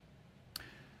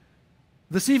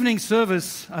This evening's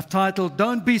service I've titled,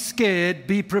 Don't Be Scared,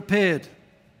 Be Prepared.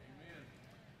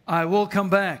 I will come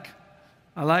back.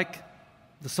 I like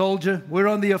the soldier. We're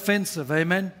on the offensive,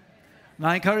 amen? And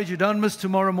I encourage you, don't miss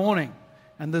tomorrow morning.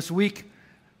 And this week,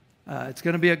 it's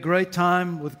going to be a great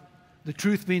time with the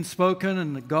truth being spoken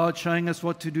and God showing us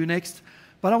what to do next.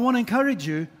 But I want to encourage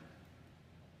you.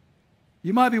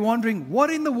 You might be wondering, what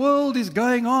in the world is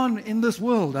going on in this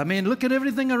world? I mean, look at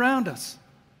everything around us.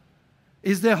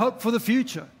 Is there hope for the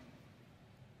future?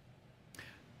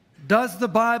 Does the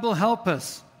Bible help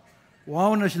us? Well, I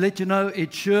want to let you know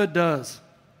it sure does.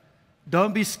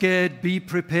 Don't be scared, be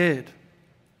prepared.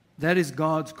 That is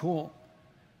God's call.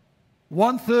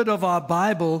 1/3 of our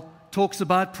Bible talks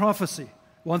about prophecy.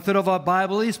 1/3 of our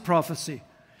Bible is prophecy.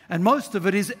 And most of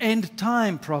it is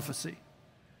end-time prophecy.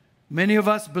 Many of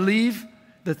us believe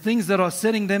that things that are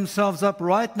setting themselves up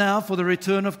right now for the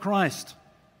return of Christ.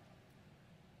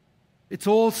 It's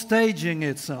all staging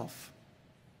itself.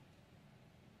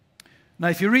 Now,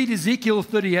 if you read Ezekiel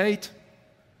 38,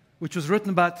 which was written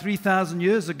about 3,000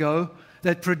 years ago,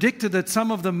 that predicted that some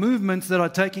of the movements that are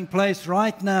taking place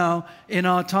right now in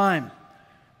our time,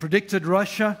 predicted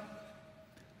Russia,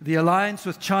 the alliance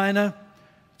with China,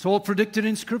 it's all predicted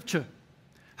in Scripture.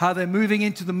 How they're moving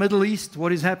into the Middle East,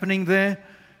 what is happening there.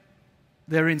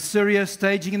 They're in Syria,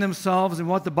 staging themselves in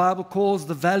what the Bible calls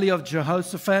the Valley of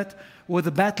Jehoshaphat, where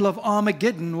the Battle of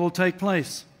Armageddon will take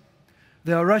place.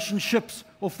 There are Russian ships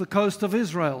off the coast of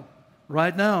Israel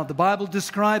right now. The Bible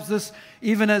describes this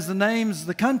even as the names,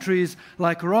 the countries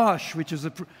like Rosh, which is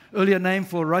an earlier name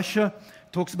for Russia,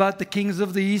 talks about the kings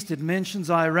of the east. It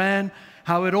mentions Iran,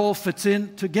 how it all fits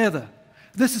in together.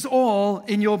 This is all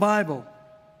in your Bible.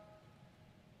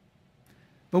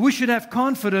 But we should have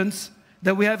confidence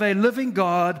that we have a living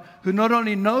God who not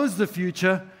only knows the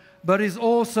future, but is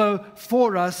also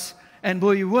for us and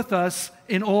will be with us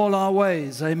in all our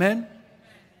ways. Amen?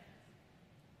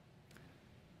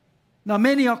 Now,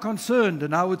 many are concerned,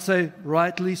 and I would say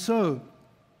rightly so.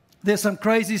 There's some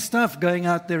crazy stuff going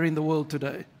out there in the world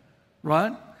today,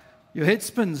 right? Your head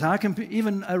spins. How can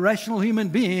even a rational human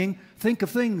being think of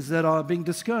things that are being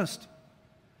discussed?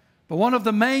 But one of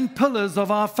the main pillars of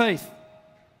our faith,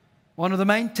 one of the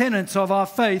main tenets of our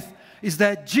faith is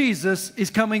that Jesus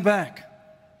is coming back.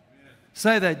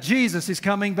 Say that, Jesus is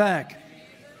coming back.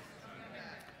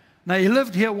 Now, He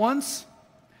lived here once.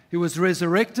 He was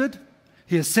resurrected.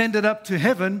 He ascended up to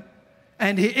heaven.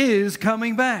 And He is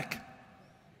coming back.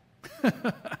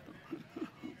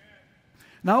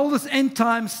 Now, all this end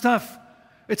time stuff,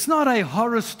 it's not a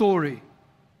horror story.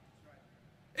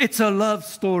 It's a love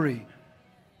story.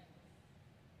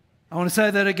 I want to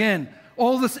say that again.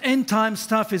 All this end time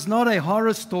stuff is not a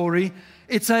horror story.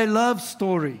 It's a love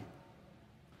story.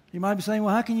 You might be saying,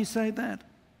 well, how can you say that?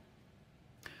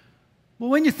 Well,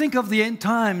 when you think of the end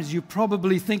times, you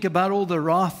probably think about all the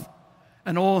wrath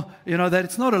and all, that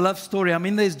it's not a love story. I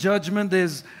mean, there's judgment,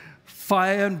 there's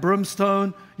fire and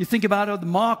brimstone. You think about the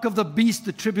mark of the beast,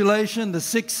 the tribulation, the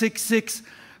 666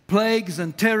 plagues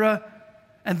and terror.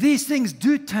 And these things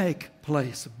do take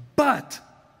place. But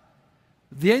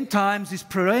the end times is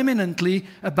preeminently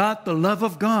about the love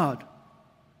of God.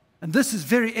 And this is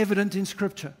very evident in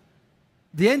Scripture.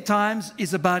 The end times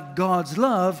is about God's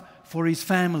love for His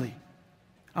family.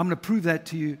 I'm going to prove that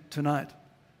to you tonight.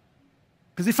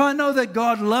 Because if I know that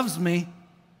God loves me,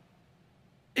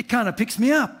 it kind of picks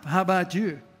me up. How about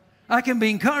you? I can be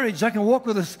encouraged. I can walk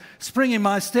with a spring in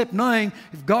my step knowing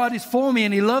if God is for me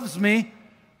and He loves me,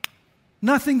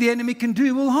 nothing the enemy can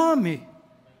do will harm me.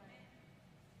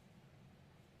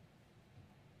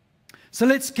 So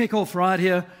let's kick off right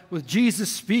here with Jesus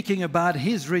speaking about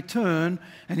His return,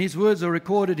 and His words are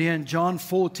recorded here in John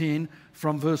 14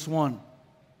 from verse 1.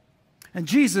 And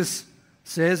Jesus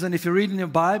says, and if you're reading your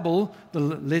Bible, the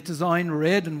letters are in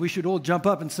red, and we should all jump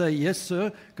up and say, yes,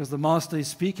 sir, because the Master is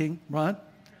speaking, right?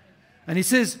 And He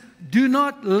says, do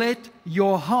not let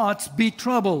your hearts be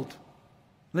troubled.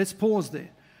 Let's pause there.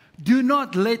 Do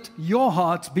not let your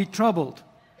hearts be troubled.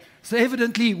 So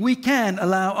evidently, we can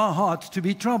allow our hearts to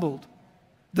be troubled.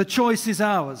 The choice is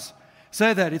ours.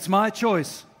 Say that, it's my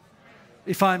choice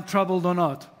if I'm troubled or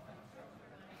not.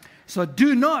 So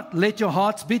do not let your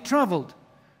hearts be troubled.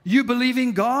 You believe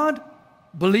in God,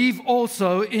 believe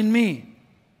also in me.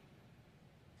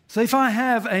 So if I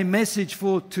have a message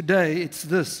for today, it's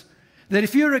this, that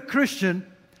if you're a Christian,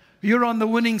 you're on the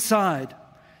winning side.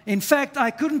 In fact, I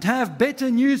couldn't have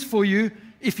better news for you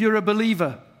if you're a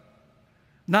believer.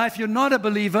 Now, if you're not a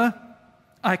believer,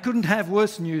 I couldn't have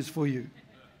worse news for you.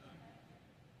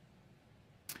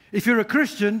 If you're a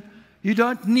Christian, you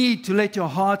don't need to let your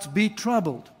hearts be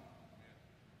troubled.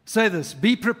 Say this,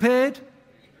 be prepared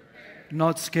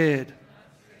not scared.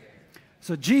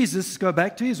 So Jesus, go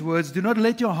back to his words, do not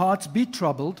let your hearts be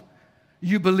troubled.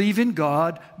 You believe in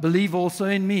God, believe also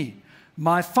in me.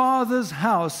 My Father's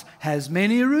house has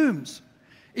many rooms.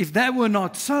 If that were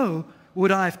not so,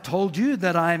 would I have told you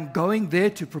that I am going there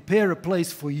to prepare a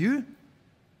place for you?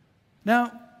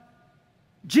 Now,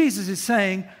 Jesus is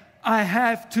saying, I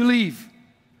have to leave.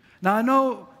 Now, I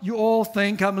know you all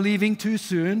think I'm leaving too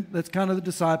soon. That's kind of the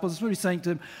disciples. That's what he's saying to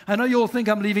them. I know you all think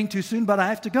I'm leaving too soon, but I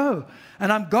have to go.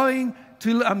 And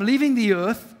I'm leaving the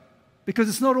earth because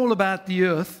it's not all about the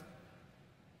earth.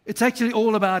 It's actually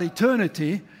all about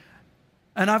eternity.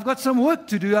 And I've got some work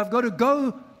to do. I've got to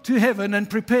go to heaven and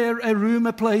prepare a room,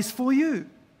 a place for you.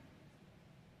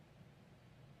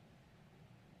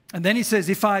 And then he says,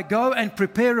 if I go and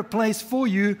prepare a place for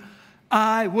you,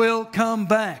 I will come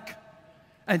back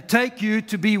and take you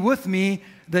to be with me,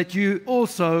 that you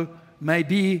also may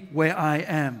be where I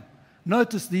am.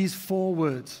 Notice these 4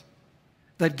 words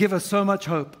that give us so much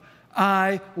hope.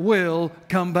 I will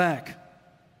come back.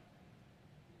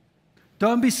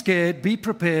 Don't be scared, be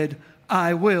prepared.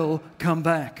 I will come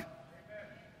back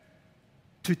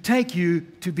to take you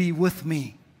to be with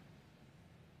me.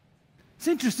 It's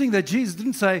interesting that Jesus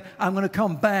didn't say, I'm going to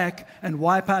come back and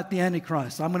wipe out the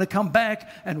Antichrist. I'm going to come back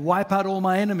and wipe out all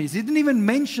my enemies. He didn't even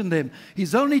mention them.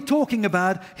 He's only talking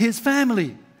about his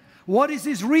family. What is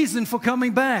his reason for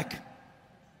coming back?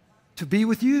 To be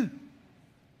with you.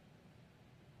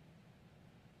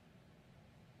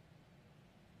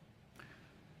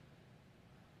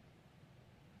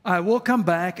 I will come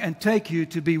back and take you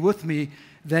to be with me,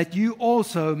 that you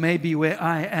also may be where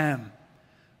I am.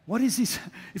 What is this?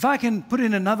 If I can put it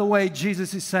in another way,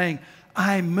 Jesus is saying,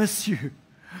 I miss you.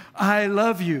 I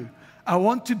love you. I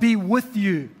want to be with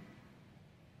you.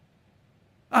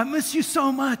 I miss you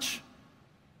so much.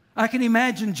 I can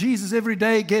imagine Jesus every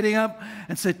day getting up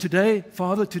and said, today,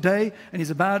 Father, today. And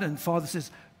he's about, and Father says,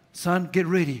 son, get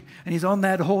ready. And he's on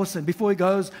that horse. And before he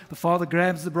goes, the Father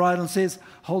grabs the bridle and says,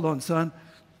 hold on, son.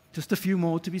 Just a few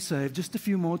more to be saved. Just a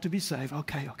few more to be saved.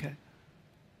 Okay.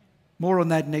 More on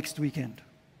that next weekend.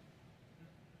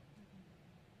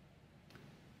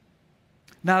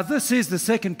 Now, this is the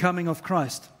second coming of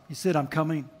Christ. He said, I'm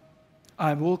coming.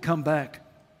 I will come back.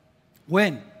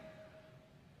 When?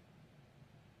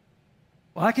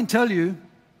 Well, I can tell you,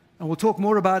 and we'll talk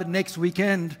more about it next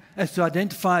weekend as to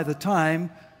identify the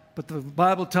time, but the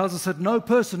Bible tells us that no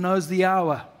person knows the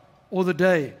hour or the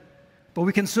day, but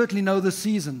we can certainly know the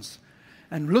seasons.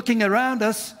 And looking around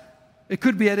us, it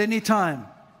could be at any time.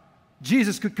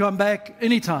 Jesus could come back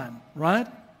anytime, right?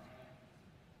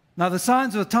 Now, the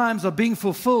signs of the times are being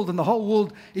fulfilled, and the whole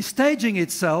world is staging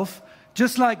itself,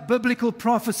 just like biblical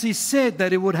prophecy said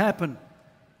that it would happen.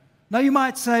 Now, you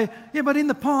might say, yeah, but in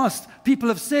the past, people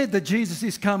have said that Jesus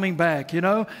is coming back,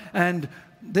 and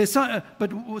there's so,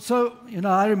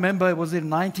 I remember, it was in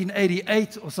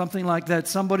 1988 or something like that,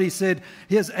 somebody said,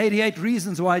 here's 88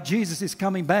 reasons why Jesus is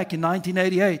coming back in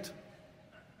 1988.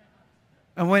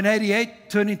 And when 88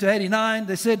 turned into 89,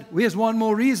 they said, here's one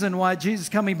more reason why Jesus is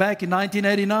coming back in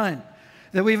 1989.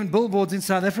 There were even billboards in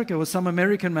South Africa with some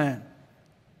American man.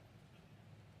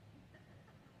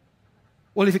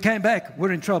 Well, if he came back,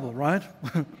 we're in trouble, right?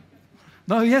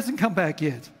 No, he hasn't come back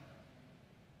yet.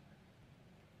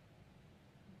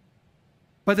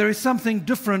 But there is something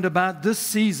different about this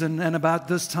season and about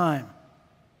this time.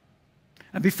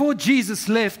 And before Jesus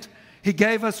left, he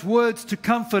gave us words to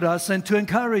comfort us and to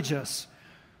encourage us.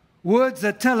 Words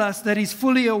that tell us that he's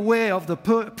fully aware of the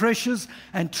pressures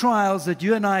and trials that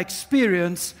you and I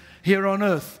experience here on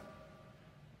earth.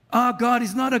 Our God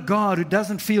is not a God who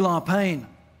doesn't feel our pain.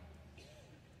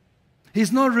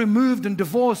 He's not removed and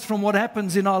divorced from what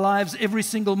happens in our lives every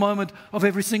single moment of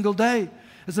every single day.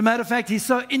 As a matter of fact, he's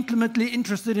so intimately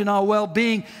interested in our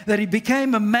well-being that he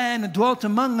became a man and dwelt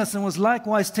among us and was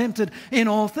likewise tempted in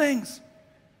all things.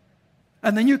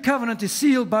 And the new covenant is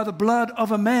sealed by the blood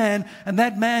of a man, and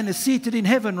that man is seated in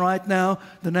heaven right now,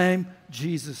 the name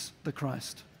Jesus the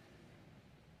Christ.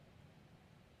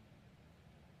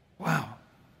 Wow.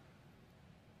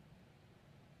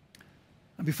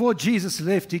 And before Jesus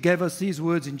left, he gave us these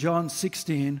words in John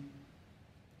 16,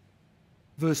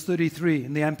 verse 33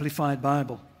 in the Amplified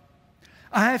Bible.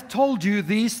 I have told you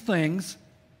these things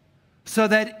so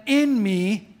that in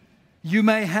me you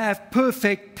may have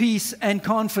perfect peace and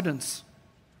confidence.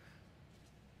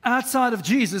 Outside of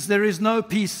Jesus, there is no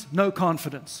peace, no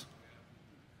confidence.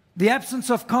 The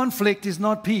absence of conflict is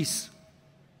not peace.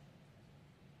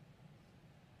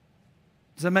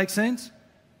 Does that make sense?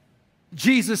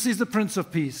 Jesus is the Prince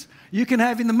of Peace. You can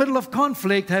have, in the middle of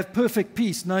conflict, have perfect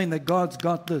peace, knowing that God's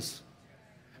got this.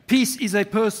 Peace is a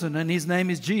person, and his name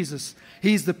is Jesus.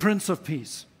 He's the Prince of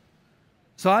Peace.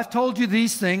 So I've told you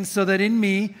these things so that in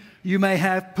me you may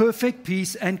have perfect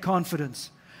peace and confidence.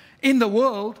 In the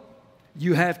world,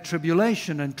 you have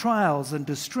tribulation and trials and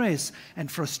distress and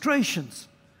frustrations.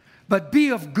 But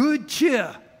be of good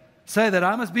cheer. Say that,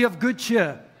 I must be of good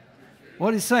cheer.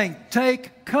 What he's saying,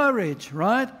 take courage,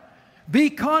 right? Be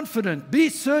confident, be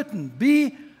certain,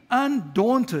 be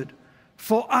undaunted,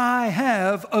 for I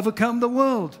have overcome the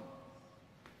world.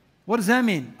 What does that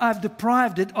mean? I've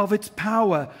deprived it of its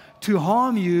power to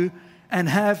harm you and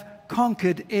have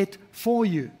conquered it for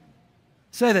you.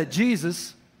 Say that,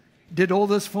 Jesus did all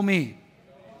this for me.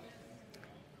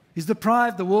 He's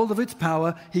deprived the world of its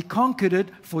power. He conquered it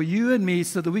for you and me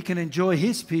so that we can enjoy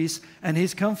His peace and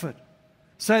His comfort.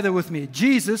 Say that with me.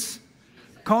 Jesus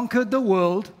conquered the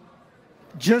world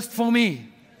just for me.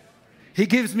 He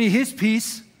gives me His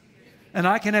peace, and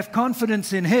I can have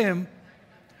confidence in Him,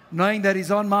 knowing that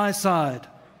He's on my side.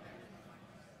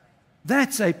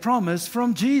 That's a promise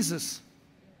from Jesus.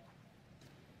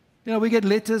 You know, we get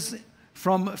letters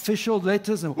from official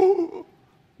letters, and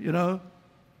you know,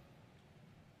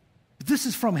 this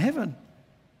is from heaven.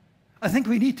 I think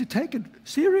we need to take it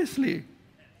seriously.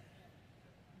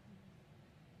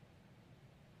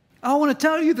 I want to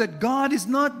tell you that God is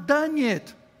not done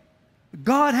yet.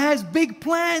 God has big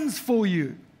plans for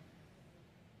you.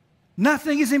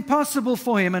 Nothing is impossible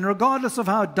for Him, and regardless of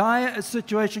how dire a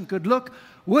situation could look,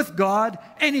 with God,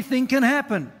 anything can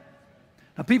happen.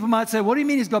 Now, people might say, what do you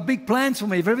mean He's got big plans for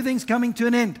me if everything's coming to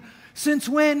an end? Since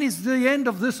when is the end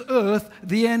of this earth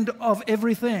the end of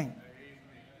everything?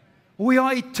 We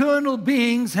are eternal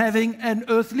beings having an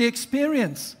earthly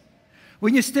experience.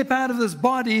 When you step out of this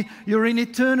body, you're in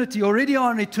eternity. You already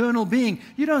are an eternal being.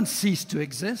 You don't cease to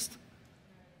exist.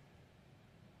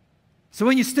 So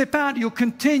when you step out, you'll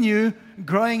continue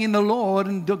growing in the Lord,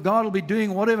 and God will be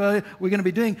doing whatever we're going to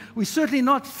be doing. We're certainly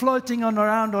not floating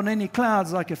around on any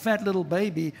clouds like a fat little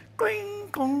baby, going,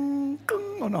 gong,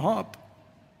 gong, on a harp.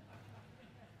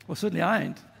 Well, certainly I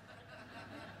ain't.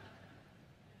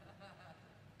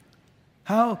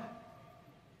 How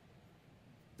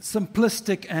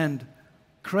simplistic and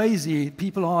crazy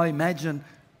people are imagine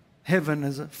heaven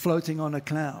as floating on a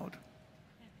cloud.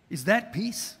 Is that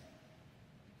peace?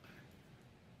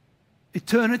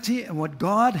 Eternity and what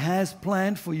God has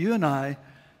planned for you and I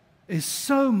is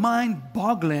so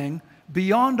mind-boggling,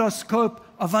 beyond our scope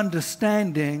of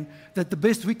understanding, that the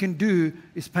best we can do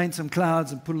is paint some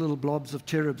clouds and put little blobs of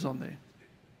cherubs on there.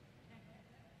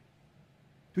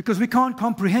 Because we can't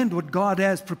comprehend what God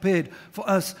has prepared for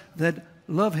us that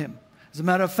love Him. As a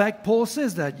matter of fact, Paul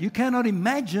says that. You cannot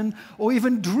imagine or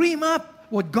even dream up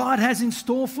what God has in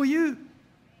store for you.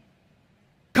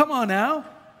 Come on now.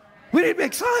 We need to be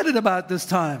excited about this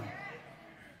time.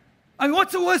 I mean,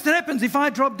 what's the worst that happens if I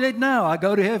drop dead now? I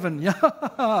go to heaven.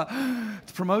 Yeah,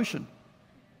 it's promotion.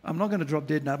 I'm not going to drop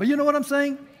dead now. But you know what I'm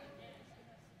saying?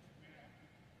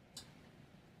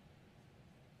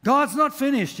 God's not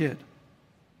finished yet.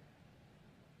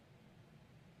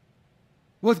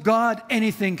 With God,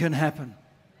 anything can happen.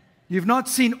 You've not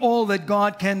seen all that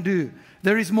God can do.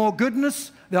 There is more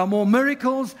goodness, there are more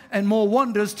miracles, and more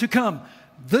wonders to come.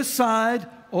 This side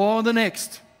or the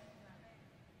next.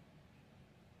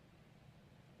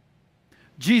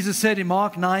 Jesus said in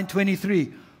Mark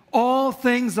 9:23, all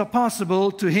things are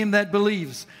possible to him that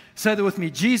believes. Say that with me.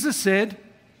 Jesus said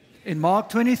in Mark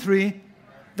 23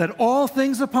 that all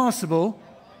things are possible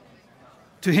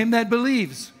to him that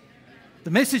believes.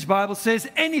 The Message Bible says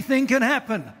anything can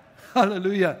happen.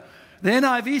 Hallelujah. The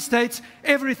NIV states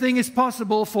everything is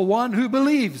possible for one who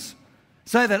believes.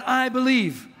 Say that, I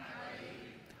believe.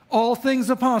 All things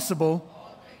are possible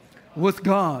with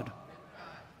God.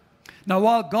 Now,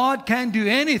 while God can do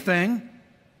anything,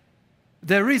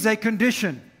 there is a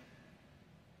condition.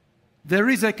 There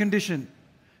is a condition.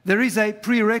 There is a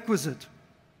prerequisite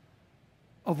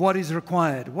of what is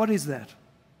required. What is that?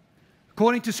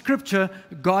 According to Scripture,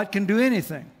 God can do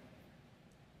anything.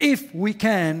 If we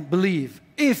can believe.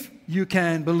 If you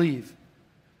can believe.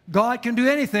 God can do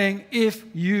anything if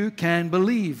you can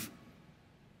believe.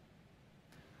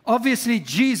 Obviously,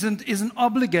 Jesus isn't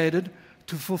obligated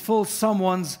to fulfill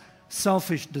someone's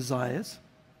selfish desires,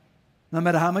 no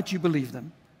matter how much you believe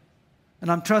them.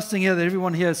 And I'm trusting here that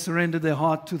everyone here has surrendered their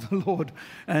heart to the Lord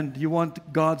and you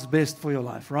want God's best for your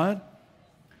life, right?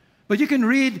 But you can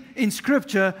read in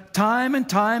Scripture time and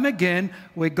time again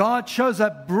where God shows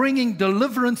up bringing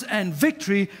deliverance and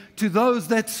victory to those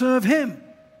that serve Him,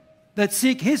 that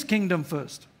seek His kingdom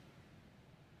first.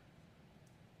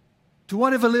 To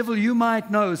whatever level you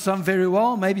might know, some very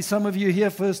well, maybe some of you here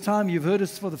first time, you've heard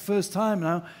us for the first time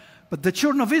now, But the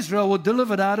children of Israel were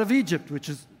delivered out of Egypt, which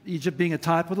is Egypt being a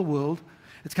type of the world.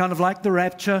 It's kind of like the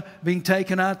rapture, being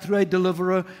taken out through a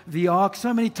deliverer, the ark.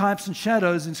 So many types and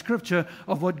shadows in Scripture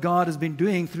of what God has been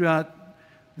doing throughout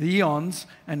the eons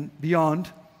and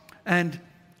beyond. And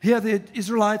here the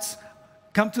Israelites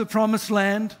come to the promised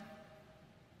land,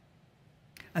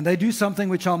 and they do something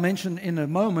which I'll mention in a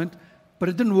moment, but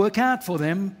it didn't work out for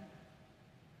them.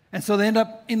 And so they end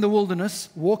up in the wilderness,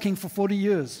 walking for 40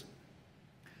 years.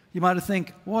 You might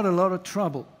think, what a lot of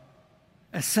trouble.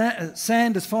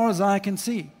 Sand as far as I can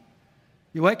see.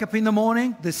 You wake up in the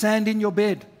morning, there's sand in your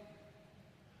bed.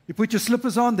 You put your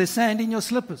slippers on, there's sand in your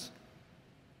slippers.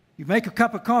 You make a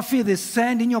cup of coffee, there's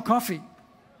sand in your coffee.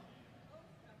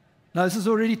 Now, this is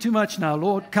already too much now.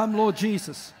 Lord, come, Lord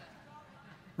Jesus.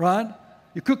 Right?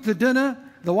 You cook the dinner,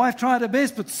 the wife tried her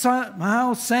best, but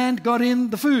somehow sand got in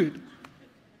the food.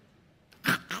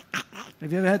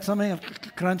 Have you ever had something,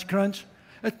 crunch, crunch?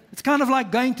 It's kind of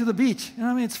like going to the beach. You know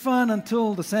what I mean? It's fun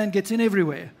until the sand gets in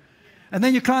everywhere. And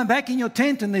then you climb back in your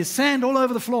tent and there's sand all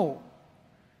over the floor.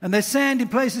 And there's sand in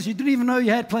places you didn't even know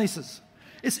you had places.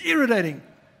 It's irritating.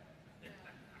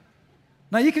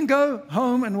 Now you can go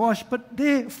home and wash, but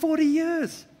they're 40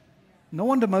 years. No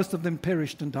wonder most of them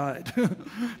perished and died.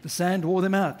 The sand wore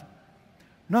them out.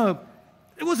 No,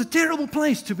 it was a terrible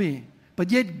place to be.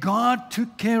 But yet God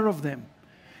took care of them.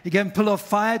 He gave them a pillar of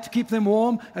fire to keep them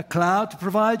warm, a cloud to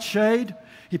provide shade.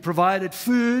 He provided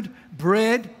food,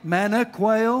 bread, manna,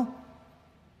 quail,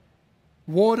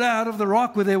 water out of the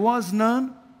rock where there was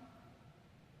none.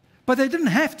 But they didn't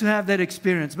have to have that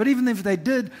experience. But even if they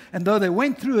did, and though they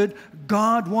went through it,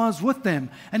 God was with them.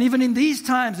 And even in these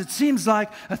times, it seems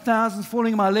like 1,000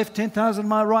 falling on my left, 10,000 on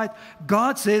my right.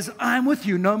 God says, I'm with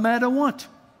you no matter what.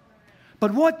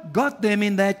 But what got them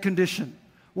in that condition?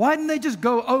 Why didn't they just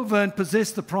go over and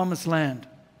possess the promised land?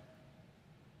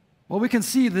 Well, we can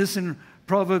see this in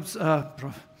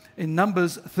in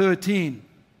Numbers 13.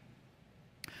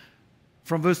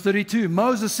 From verse 32,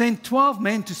 Moses sent 12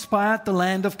 men to spy out the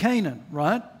land of Canaan,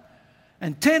 right?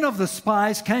 And 10 of the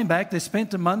spies came back. They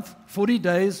spent a month, 40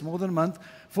 days, more than a month,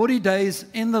 40 days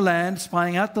in the land,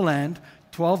 spying out the land,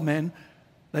 12 men.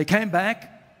 They came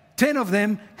back. 10 of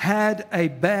them had a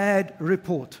bad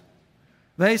report.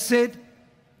 They said,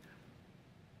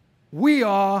 we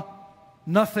are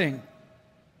nothing.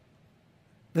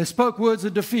 They spoke words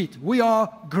of defeat. We are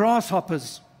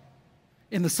grasshoppers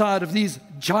in the sight of these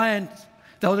giants.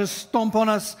 They'll just stomp on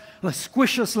us,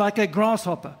 squish us like a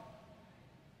grasshopper.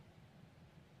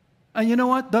 And you know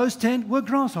what? Those 10 were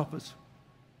grasshoppers.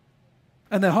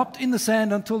 And they hopped in the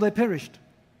sand until they perished.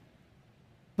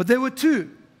 But there were 2,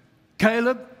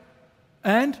 Caleb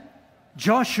and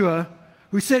Joshua,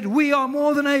 who said, we are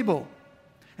more than able.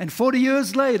 And 40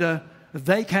 years later,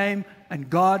 they came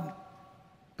and God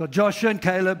got Joshua and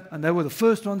Caleb, and they were the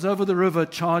first ones over the river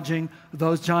charging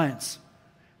those giants.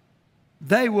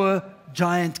 They were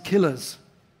giant killers.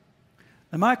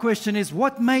 And my question is,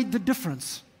 what made the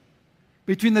difference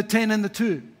between the 10 and the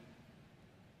 2?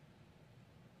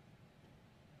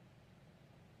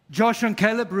 Joshua and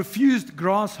Caleb refused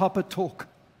grasshopper talk.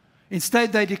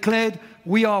 Instead, they declared,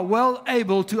 we are well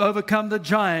able to overcome the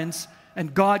giants,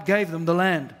 and God gave them the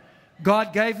land.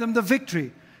 God gave them the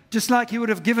victory. Just like He would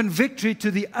have given victory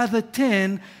to the other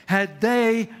 10 had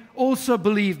they also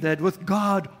believed that with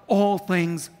God all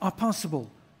things are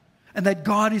possible. And that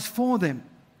God is for them.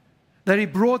 That He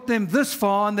brought them this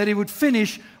far and that He would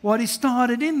finish what He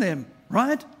started in them.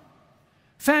 Right?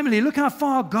 Family, look how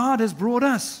far God has brought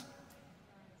us.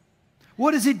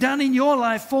 What has He done in your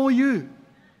life for you?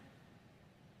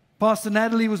 Pastor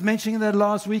Natalie was mentioning that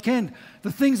last weekend.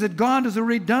 The things that God has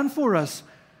already done for us.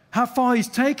 How far He's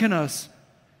taken us.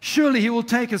 Surely He will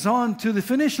take us on to the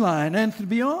finish line and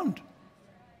beyond.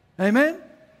 Amen?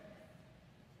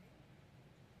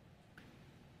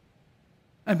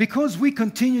 And because we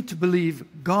continue to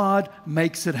believe, God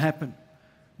makes it happen.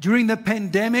 During the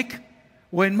pandemic,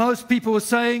 when most people were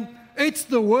saying, it's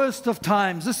the worst of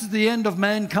times, this is the end of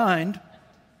mankind.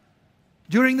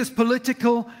 During this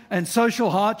political and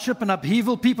social hardship and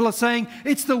upheaval, people are saying,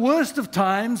 it's the worst of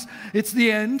times, it's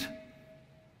the end.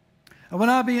 And when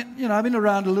I've been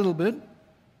around a little bit,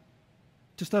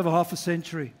 just over half a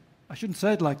century. I shouldn't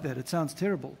say it like that, it sounds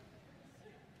terrible.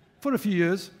 For a few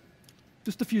years,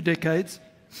 just a few decades.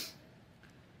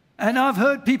 And I've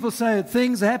heard people say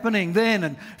things happening then,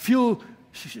 and fuel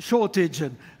shortage,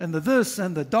 and the this,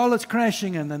 and the dollar's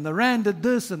crashing, and then the rand did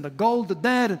this, and the gold did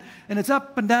that, and it's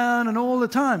up and down and all the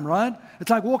time, right? It's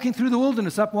like walking through the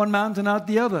wilderness, up one mountain, out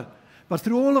the other. But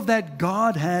through all of that,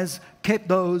 God has kept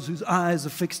those whose eyes are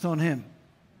fixed on Him.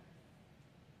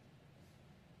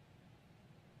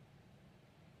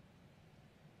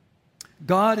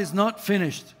 God is not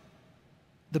finished.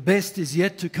 The best is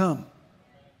yet to come.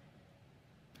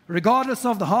 Regardless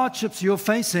of the hardships you're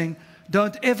facing,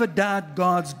 don't ever doubt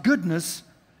God's goodness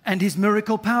and His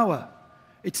miracle power.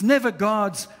 It's never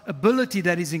God's ability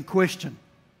that is in question,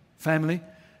 family.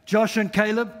 Joshua and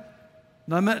Caleb,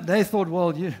 they thought,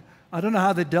 well, I don't know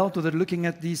how they dealt with it, looking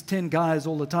at these 10 guys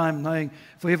all the time, knowing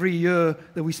for every year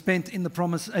that we spent in the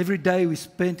promise, every day we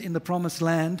spent in the promised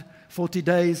land, 40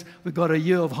 days, we got a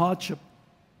year of hardship.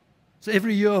 So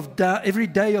every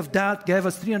day of doubt gave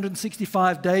us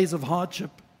 365 days of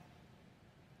hardship.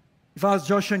 If I was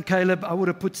Joshua and Caleb, I would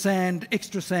have put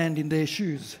extra sand in their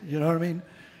shoes. You know what I mean?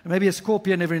 And maybe a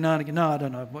scorpion every now and again. No, I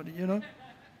don't know. But,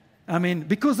 I mean,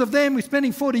 because of them, we're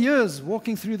spending 40 years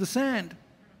walking through the sand.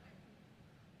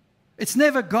 It's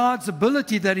never God's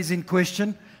ability that is in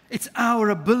question. It's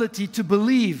our ability to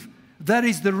believe. That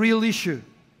is the real issue.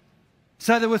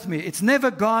 Say that with me. It's never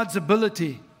God's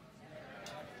ability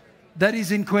that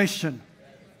is in question.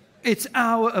 It's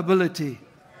our ability.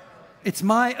 It's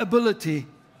my ability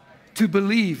to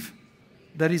believe.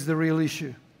 That is the real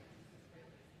issue.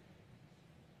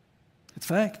 It's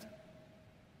fact.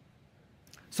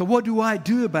 So what do I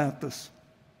do about this?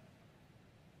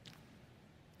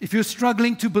 If you're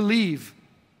struggling to believe,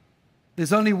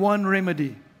 there's only one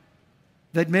remedy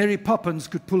that Mary Poppins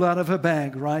could pull out of her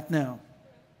bag right now.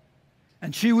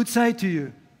 And she would say to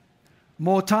you,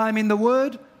 more time in the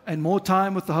Word and more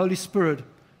time with the Holy Spirit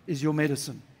is your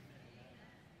medicine.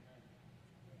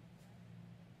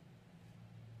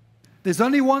 There's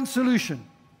only one solution.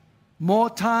 More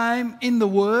time in the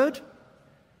Word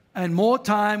and more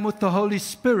time with the Holy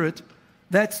Spirit.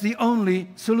 That's the only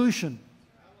solution.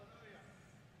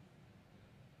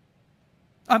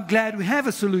 I'm glad we have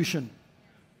a solution.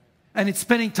 And it's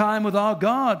spending time with our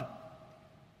God,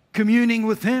 communing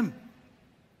with Him.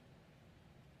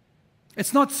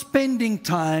 It's not spending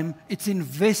time, it's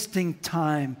investing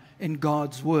time in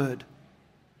God's Word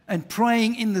and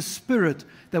praying in the Spirit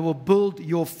that will build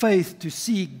your faith to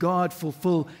see God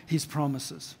fulfill His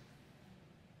promises.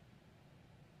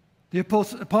 The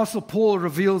Apostle Paul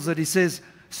reveals that he says,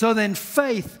 so then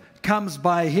faith comes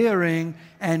by hearing,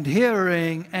 and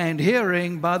hearing, and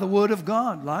hearing by the Word of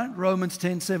God, right? Romans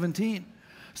 10:17.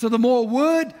 So the more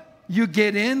Word you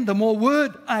get in, the more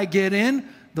Word I get in,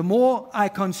 the more I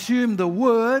consume the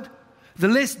Word, the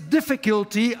less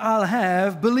difficulty I'll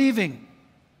have believing.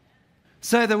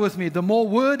 Say that with me. The more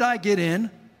Word I get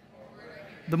in,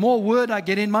 the more Word I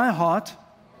get in my heart,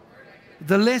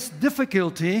 the less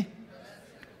difficulty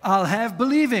I'll have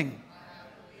believing.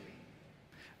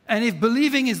 And if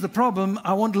believing is the problem,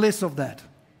 I want less of that.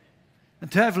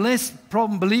 And to have less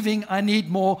problem believing, I need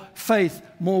more faith,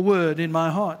 more Word in my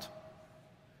heart.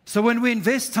 So when we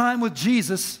invest time with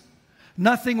Jesus,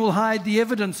 nothing will hide the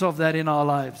evidence of that in our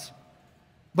lives.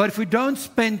 But if we don't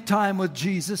spend time with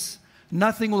Jesus,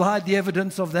 nothing will hide the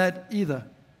evidence of that either.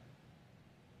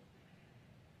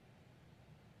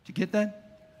 Did you get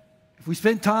that? If we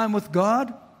spend time with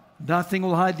God, nothing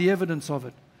will hide the evidence of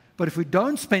it. But if we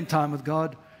don't spend time with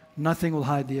God, nothing will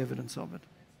hide the evidence of it.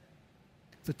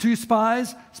 The 2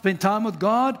 spies spent time with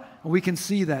God, and we can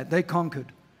see that. They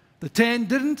conquered. The 10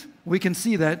 didn't. We can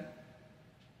see that.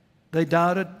 They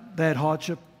doubted, they had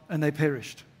hardship, and they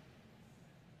perished.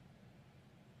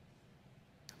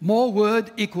 More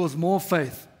Word equals more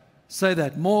faith. Say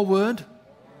that. More Word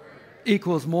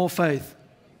equals more faith.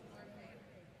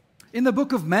 In the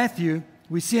book of Matthew,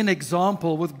 we see an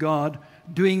example with God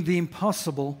doing the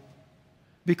impossible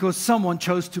because someone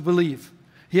chose to believe.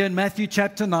 Here in Matthew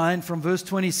chapter 9, from verse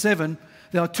 27,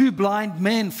 there are 2 blind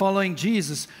men following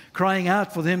Jesus, crying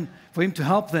out for him to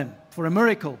help them, for a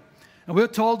miracle. And we're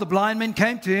told the blind men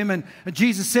came to him, and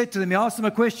Jesus said to them, he asked them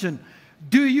a question,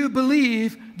 do you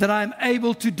believe that I'm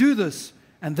able to do this?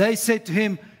 And they said to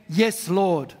him, yes,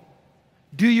 Lord.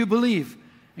 Do you believe?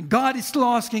 And God is still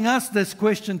asking us this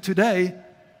question today.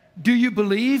 Do you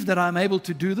believe that I'm able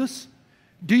to do this?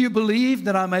 Do you believe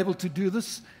that I'm able to do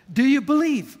this? Do you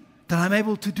believe that I'm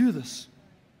able to do this?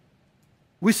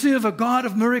 We serve a God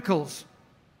of miracles,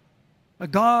 a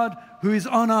God who is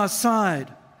on our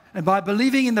side. And by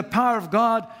believing in the power of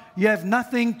God, you have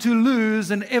nothing to lose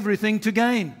and everything to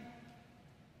gain.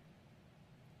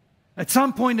 At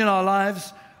some point in our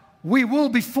lives, we will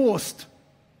be forced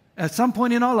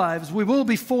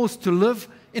to live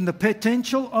in the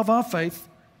potential of our faith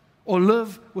or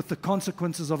live with the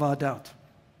consequences of our doubt.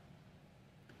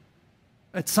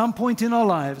 At some point in our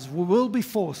lives, we will be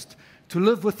forced to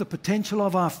live with the potential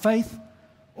of our faith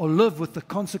or live with the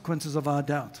consequences of our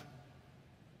doubt.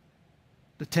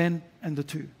 The 10 and the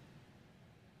 2.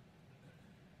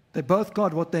 They both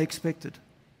got what they expected.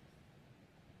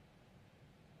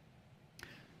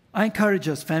 I encourage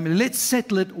us, family, let's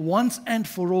settle it once and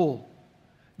for all.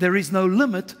 There is no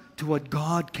limit to what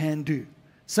God can do.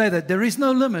 Say that. There is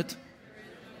no limit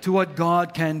to what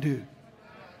God can do.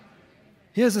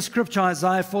 Here's a scripture,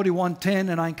 Isaiah 41:10,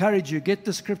 and I encourage you, get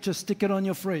the scripture, stick it on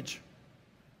your fridge,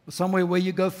 or somewhere where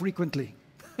you go frequently.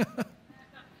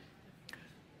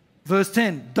 Verse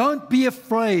 10, don't be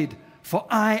afraid, for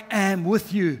I am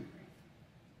with you.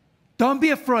 Don't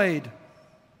be afraid.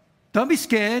 Don't be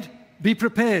scared. Be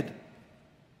prepared.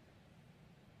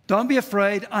 Don't be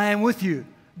afraid. I am with you.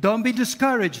 Don't be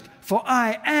discouraged, for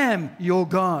I am your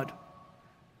God.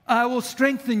 I will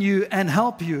strengthen you and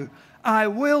help you. I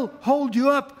will hold you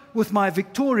up with my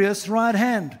victorious right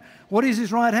hand. What is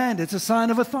his right hand? It's a sign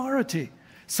of authority,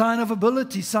 sign of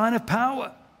ability, sign of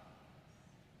power.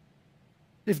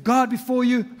 If God before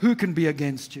you, who can be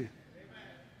against you?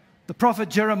 The prophet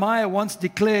Jeremiah once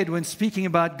declared when speaking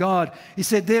about God, he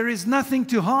said, there is nothing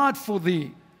too hard for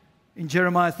thee, in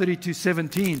Jeremiah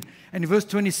 32:17. And in verse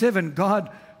 27, God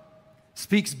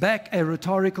speaks back a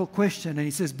rhetorical question, and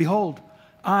he says, behold,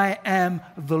 I am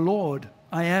the Lord.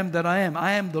 I am that I am.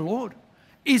 I am the Lord.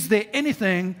 Is there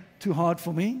anything too hard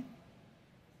for me?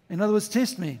 In other words,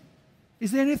 test me.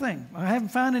 Is there anything? I haven't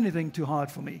found anything too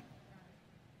hard for me.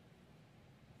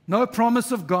 No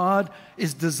promise of God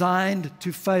is designed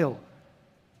to fail.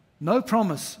 No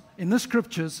promise in the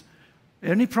scriptures,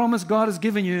 any promise God has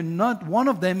given you, not one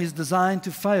of them is designed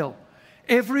to fail.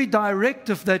 Every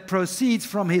directive that proceeds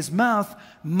from his mouth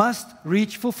must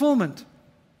reach fulfillment.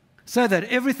 So that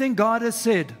everything God has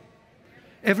said,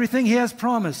 everything he has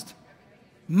promised,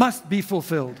 must be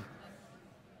fulfilled.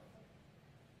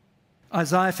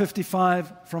 Isaiah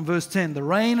 55 from verse 10, the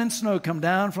rain and snow come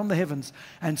down from the heavens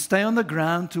and stay on the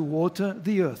ground to water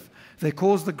the earth. They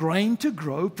cause the grain to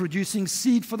grow, producing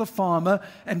seed for the farmer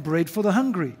and bread for the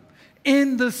hungry.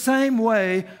 In the same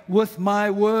way with my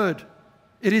word.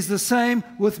 It is the same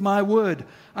with my word.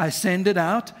 I send it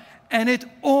out and it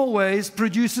always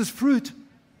produces fruit.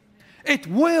 It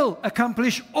will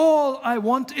accomplish all I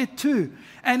want it to,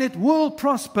 and it will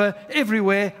prosper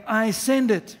everywhere I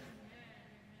send it.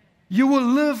 You will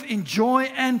live in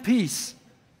joy and peace.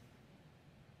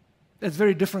 That's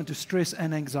very different to stress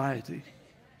and anxiety.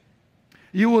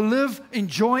 You will live in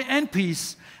joy and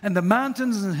peace, and the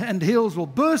mountains and hills will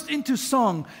burst into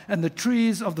song, and the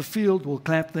trees of the field will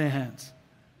clap their hands.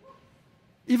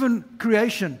 Even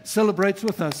creation celebrates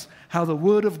with us how the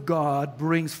Word of God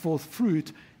brings forth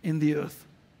fruit in the earth.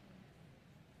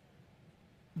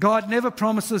 God never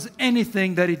promises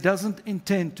anything that he doesn't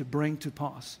intend to bring to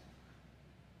pass.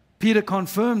 Peter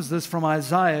confirms this from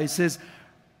Isaiah. He says,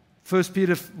 1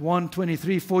 Peter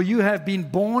 1:23, for you have been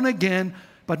born again,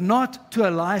 but not to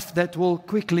a life that will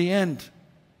quickly end.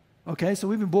 Okay, so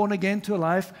we've been born again to a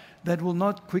life that will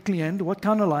not quickly end. What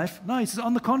kind of life? No, he says,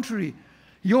 on the contrary,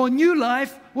 your new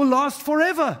life will last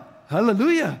forever.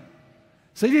 Hallelujah.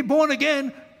 So if you're born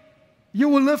again, you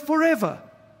will live forever.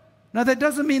 Now, that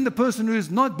doesn't mean the person who is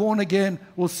not born again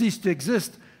will cease to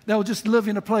exist. They'll just live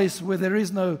in a place where there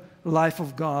is no life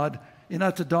of God, in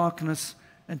utter darkness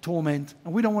and torment.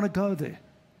 And we don't want to go there.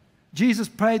 Jesus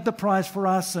paid the price for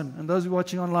our sin. And those who are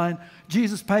watching online,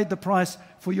 Jesus paid the price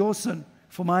for your sin,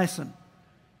 for my sin.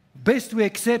 Best we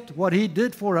accept what he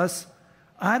did for us.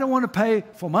 I don't want to pay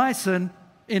for my sin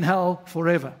in hell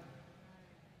forever.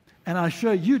 And I'm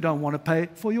sure you don't want to pay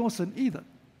for your sin either.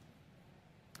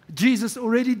 Jesus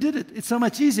already did it. It's so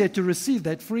much easier to receive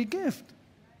that free gift.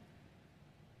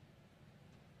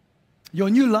 Your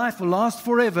new life will last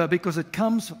forever because it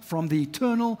comes from the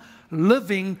eternal,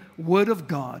 living Word of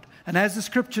God. And as the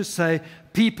scriptures say,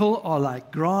 people are like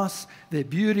grass. Their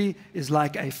beauty is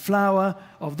like a flower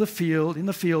of the field. In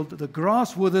the field, the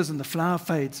grass withers and the flower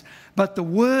fades. But the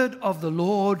word of the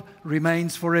Lord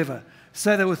remains forever.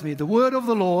 Say that with me. The word of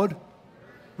the Lord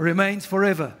remains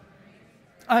forever.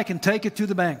 I can take it to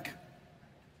the bank.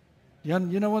 You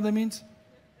know what that means?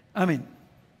 I mean,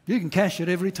 you can cash it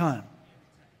every time.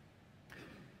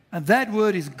 And that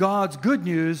word is God's good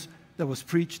news that was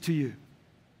preached to you.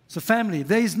 So family,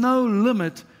 there is no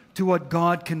limit to what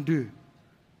God can do.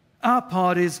 Our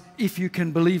part is if you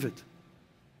can believe it.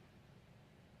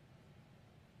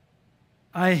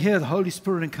 I hear the Holy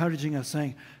Spirit encouraging us,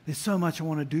 saying, there's so much I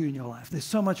want to do in your life. There's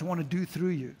so much I want to do through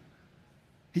you.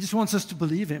 He just wants us to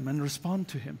believe him and respond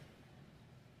to him.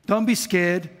 Don't be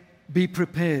scared. Be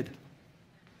prepared.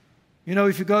 You know,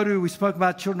 if you go to, we spoke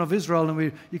about children of Israel,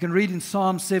 and you can read in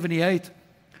Psalm 78,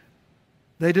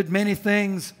 they did many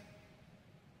things,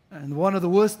 and one of the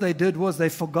worst they did was they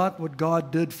forgot what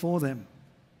God did for them.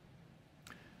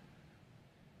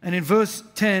 And in verse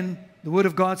 10, The Word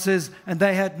of God says, and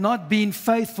they had not been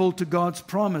faithful to God's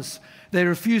promise. They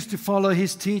refused to follow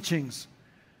His teachings.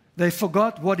 They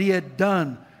forgot what He had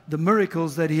done, the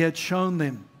miracles that He had shown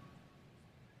them.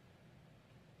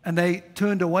 And they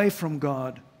turned away from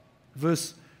God.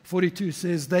 Verse 42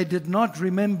 says, they did not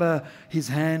remember His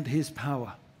hand, His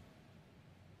power.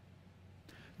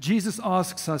 Jesus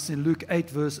asks us in Luke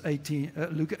 18,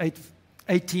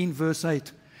 verse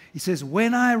 8. He says,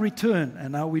 when I return,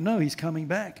 and now we know He's coming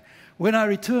back. When I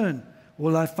return,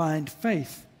 will I find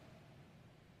faith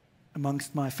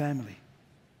amongst my family?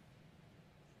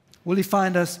 Will He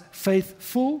find us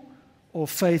faithful or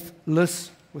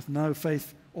faithless, with no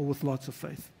faith or with lots of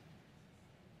faith?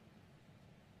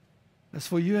 As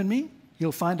for you and me,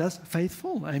 He'll find us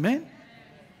faithful. Amen?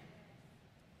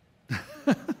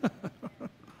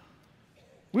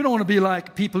 We don't want to be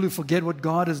like people who forget what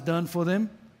God has done for them.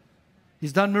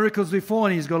 He's done miracles before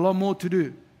and He's got a lot more to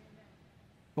do.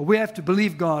 But we have to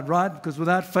believe God, right? Because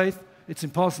without faith, it's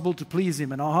impossible to please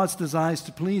Him. And our heart's desire is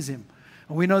to please Him.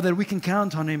 And we know that we can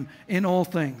count on Him in all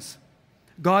things.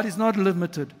 God is not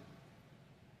limited.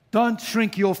 Don't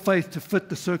shrink your faith to fit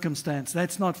the circumstance.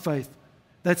 That's not faith.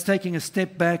 That's taking a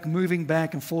step back, moving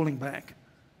back, and falling back.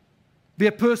 Be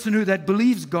a person that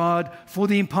believes God for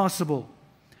the impossible.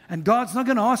 And God's not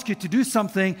going to ask you to do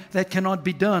something that cannot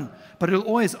be done, but He'll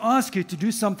always ask you to do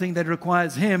something that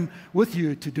requires Him with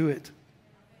you to do it.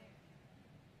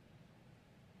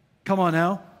 Come on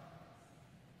now.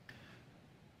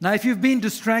 Now, if you've been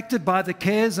distracted by the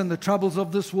cares and the troubles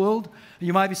of this world,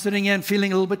 you might be sitting here and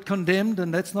feeling a little bit condemned,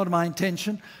 and that's not my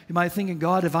intention. You might be thinking,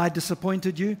 God, have I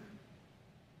disappointed you?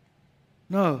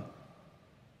 No.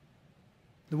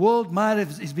 The world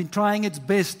has been trying its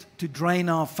best to drain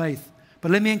our faith. But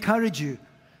let me encourage you,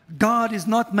 God is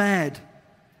not mad,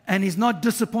 and He's not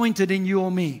disappointed in you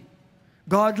or me.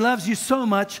 God loves you so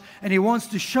much, and He wants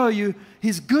to show you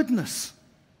His goodness.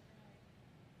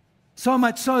 So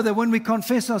much so that when we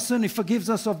confess our sin, He forgives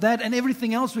us of that, and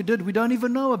everything else we did, we don't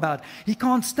even know about. He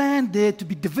can't stand there to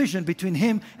be division between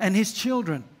Him and His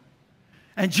children.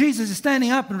 And Jesus is standing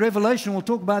up in Revelation. We'll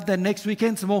talk about that next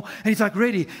weekend some more. And He's like,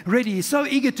 ready. He's so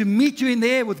eager to meet you in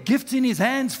the air with gifts in His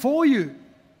hands for you.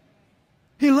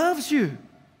 He loves you.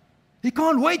 He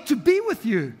can't wait to be with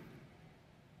you.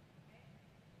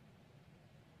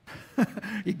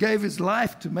 He gave His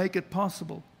life to make it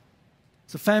possible.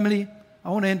 So family, I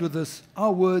want to end with this.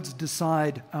 Our words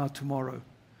decide our tomorrow.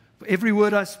 For every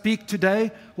word I speak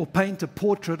today will paint a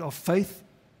portrait of faith,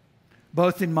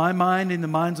 both in my mind and in the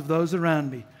minds of those around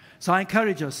me. So I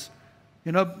encourage us.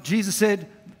 You know, Jesus said,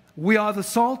 we are the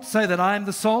salt. Say that, I am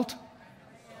the salt.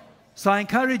 So I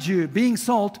encourage you, being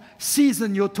salt,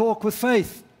 season your talk with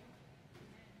faith.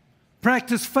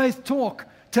 Practice faith talk.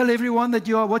 Tell everyone that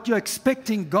you are what you're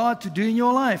expecting God to do in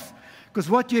your life. Because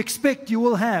what you expect, you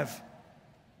will have.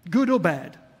 Good or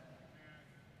bad.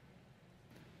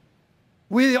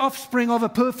 We're the offspring of a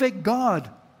perfect God.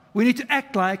 We need to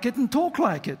act like it and talk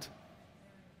like it.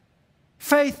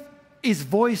 Faith is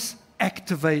voice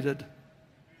activated.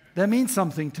 That means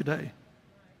something today.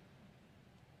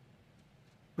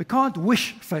 We can't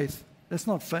wish faith. That's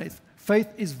not faith. Faith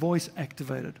is voice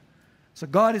activated. So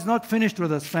God is not finished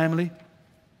with us, family.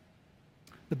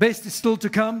 The best is still to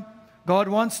come. God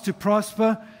wants to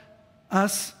prosper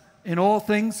us in all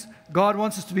things. God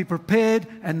wants us to be prepared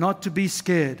and not to be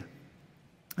scared.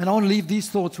 And I want to leave these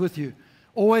thoughts with you.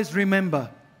 Always remember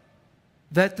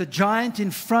that the giant in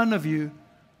front of you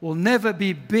will never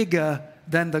be bigger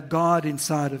than the God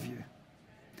inside of you.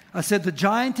 I said the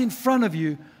giant in front of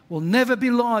you will never be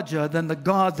larger than the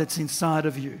God that's inside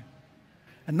of you.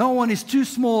 And no one is too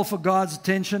small for God's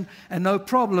attention, and no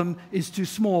problem is too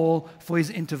small for His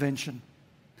intervention.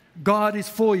 God is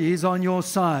for you. He's on your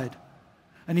side.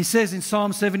 And He says in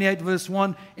Psalm 78 verse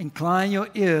 1, incline your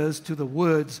ears to the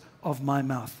words of my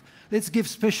mouth. Let's give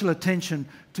special attention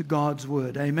to God's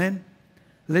word. Amen.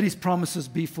 Let His promises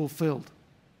be fulfilled.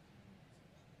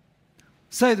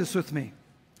 Say this with me.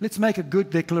 Let's make a good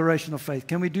declaration of faith.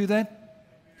 Can we do that?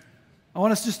 I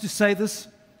want us just to say this.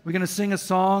 We're going to sing a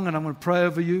song and I'm going to pray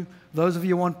over you. Those of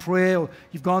you who want prayer or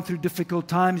you've gone through difficult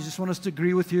times, you just want us to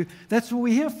agree with you. That's what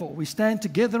we're here for. We stand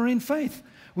together in faith.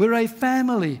 We're a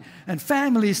family, and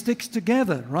family sticks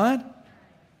together, right?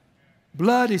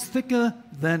 Blood is thicker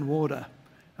than water,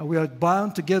 and we are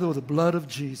bound together with the blood of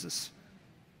Jesus.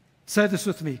 Say this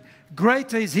with me.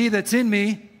 Greater is He that's in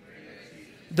me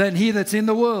than he that's in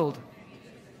the world.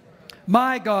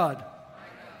 My God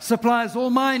supplies all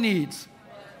my needs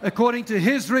according to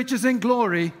His riches and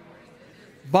glory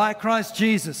by Christ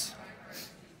Jesus.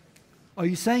 Are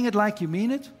you saying it like you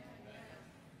mean it?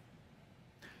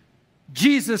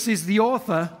 Jesus is the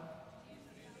author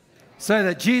Say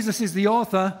that Jesus is the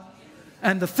author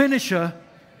and the finisher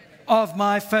of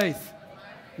my faith.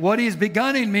 What He has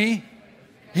begun in me,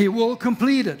 He will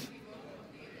complete it.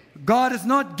 God has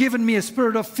not given me a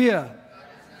spirit of fear,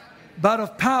 but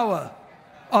of power,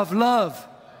 of love,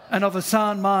 and of a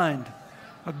sound mind.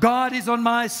 God is on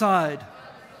my side.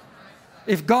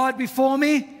 If God be for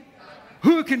me,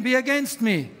 who can be against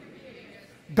me?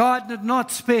 God did not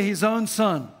spare His own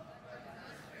Son,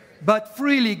 but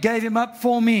freely gave Him up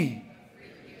for me.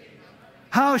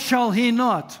 How shall He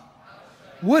not,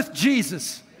 with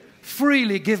Jesus,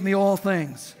 freely give me all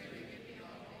things?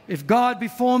 If God be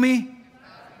for me,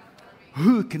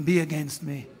 who can be against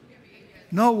me?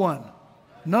 No one,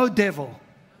 no devil,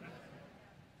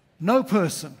 no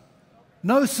person,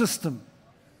 no system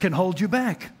can hold you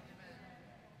back.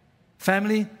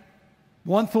 Family,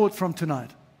 one thought from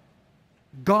tonight.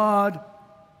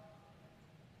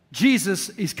 Jesus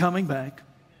is coming back.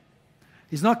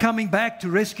 He's not coming back to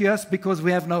rescue us because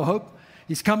we have no hope.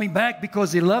 He's coming back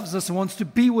because He loves us and wants to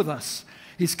be with us.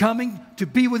 He's coming to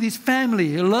be with His family.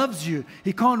 He loves you.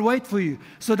 He can't wait for you.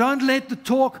 So don't let the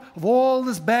talk of all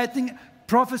this bad thing,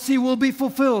 prophecy will be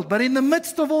fulfilled. But in the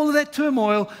midst of all of that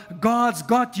turmoil, God's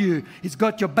got you. He's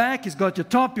got your back, He's got your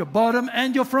top, your bottom,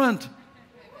 and your front.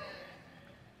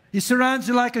 He surrounds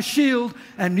you like a shield,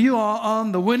 and you are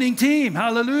on the winning team.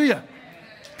 Hallelujah.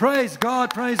 Praise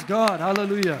God, praise God.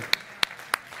 Hallelujah.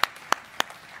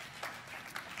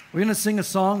 We're going to sing a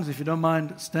song, if you don't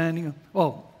mind standing.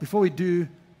 Oh, before we do,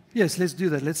 yes, let's do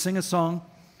that. Let's sing a song.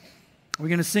 We're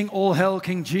going to sing All Hail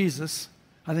King Jesus.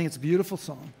 I think it's a beautiful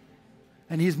song.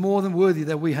 And He's more than worthy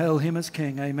that we hail Him as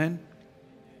King. Amen.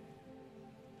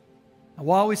 And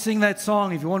while we sing that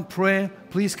song, if you want prayer,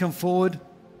 please come forward.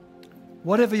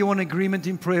 Whatever you want agreement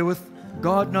in prayer with,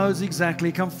 God knows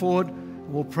exactly. Come forward,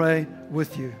 and we'll pray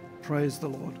with you. Praise the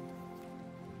Lord.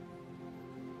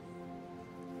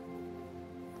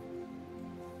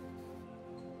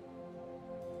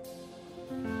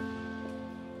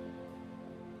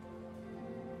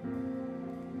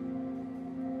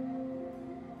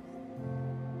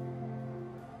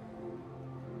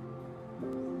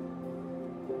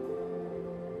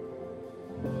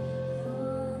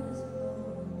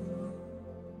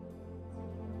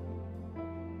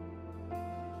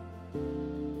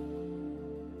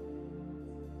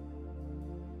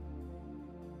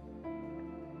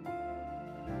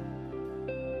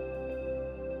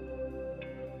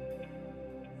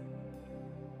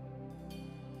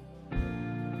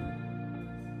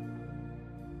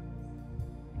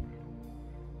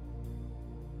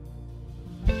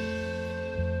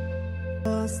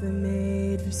 That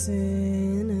made for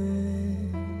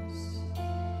sinners,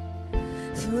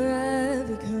 for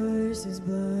every curse His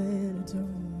blood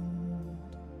atoned.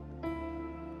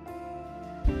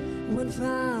 One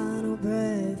final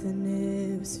breath and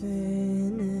it was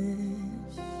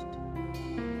finished,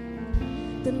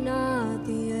 but not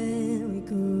the end we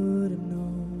could have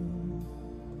known.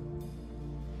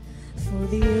 For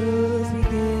the earth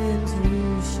began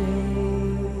to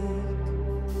shake,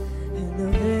 and the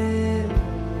veil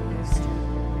was torn.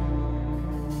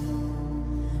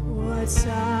 What